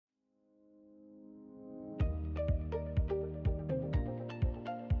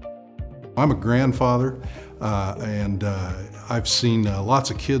I'm a grandfather, and I've seen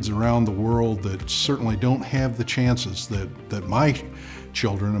lots of kids around the world that certainly don't have the chances that my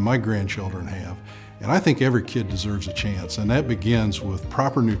children and my grandchildren have. And I think every kid deserves a chance, and that begins with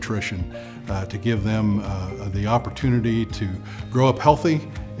proper nutrition to give them the opportunity to grow up healthy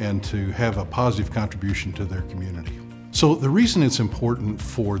and to have a positive contribution to their community. So the reason it's important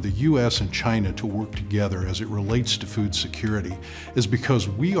for the U.S. and China to work together as it relates to food security is because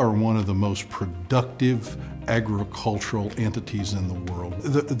we are one of the most productive agricultural entities in the world.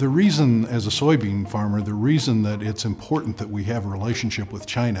 The reason, as a soybean farmer, the reason that it's important that we have a relationship with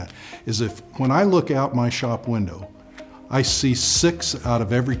China is when I look out my shop window, I see 6 out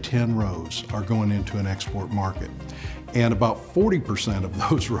of every 10 rows are going into an export market. And about 40% of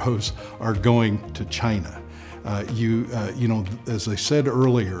those rows are going to China. You know, as I said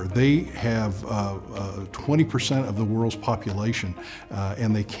earlier, they have 20% of the world's population,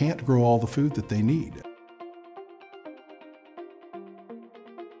 and they can't grow all the food that they need.